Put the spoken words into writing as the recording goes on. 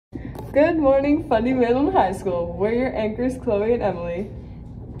Good morning, Fundy Middle and High School. We're your anchors, Chloe and Emily.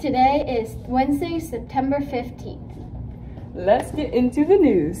 Today is Wednesday, September 15th. Let's get into the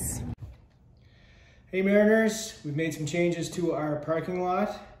news. Hey Mariners, we've made some changes to our parking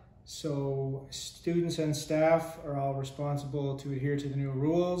lot. So students and staff are all responsible to adhere to the new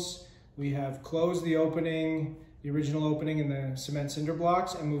rules. We have closed the original opening in the cement cinder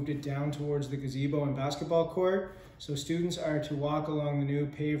blocks and moved it down towards the gazebo and basketball court. So students are to walk along the new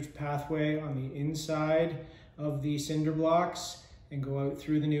paved pathway on the inside of the cinder blocks and go out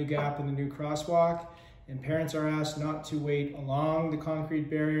through the new gap in the new crosswalk. And parents are asked not to wait along the concrete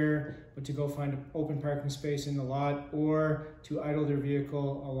barrier, but to go find an open parking space in the lot or to idle their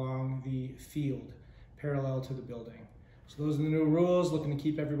vehicle along the field parallel to the building. So those are the new rules, looking to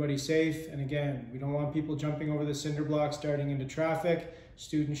keep everybody safe. And again, we don't want people jumping over the cinder blocks, darting into traffic.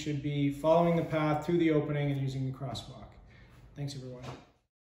 Students should be following the path through the opening and using the crosswalk. Thanks, everyone.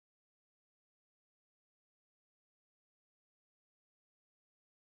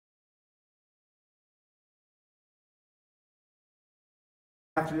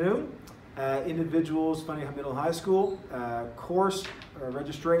 Afternoon. Individuals, Fundy Middle High School, course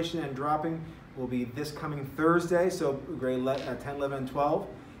registration and dropping will be this coming Thursday, so grade 10, 11, and 12.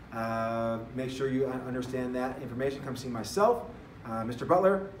 Make sure you understand that information. Come see myself, Mr.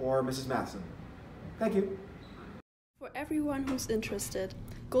 Butler, or Mrs. Matheson. Thank you. For everyone who's interested,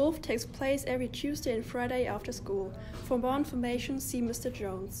 golf takes place every Tuesday and Friday after school. For more information, see Mr.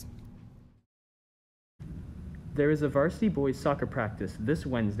 Jones. There is a varsity boys soccer practice this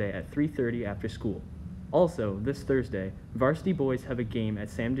Wednesday at 3:30 after school. Also, this Thursday, varsity boys have a game at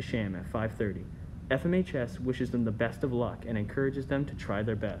Sam DeSham at 5:30. FMHS wishes them the best of luck and encourages them to try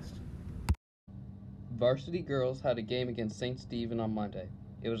their best. Varsity girls had a game against St. Stephen on Monday.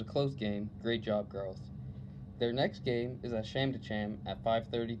 It was a close game. Great job, girls. Their next game is at Sam DeSham at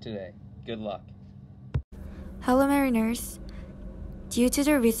 5:30 today. Good luck. Hello, Mariners. Due to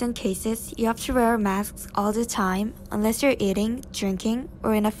the recent cases, you have to wear masks all the time unless you're eating, drinking,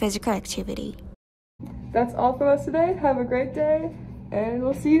 or in a physical activity. That's all from us today. Have a great day, and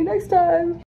we'll see you next time.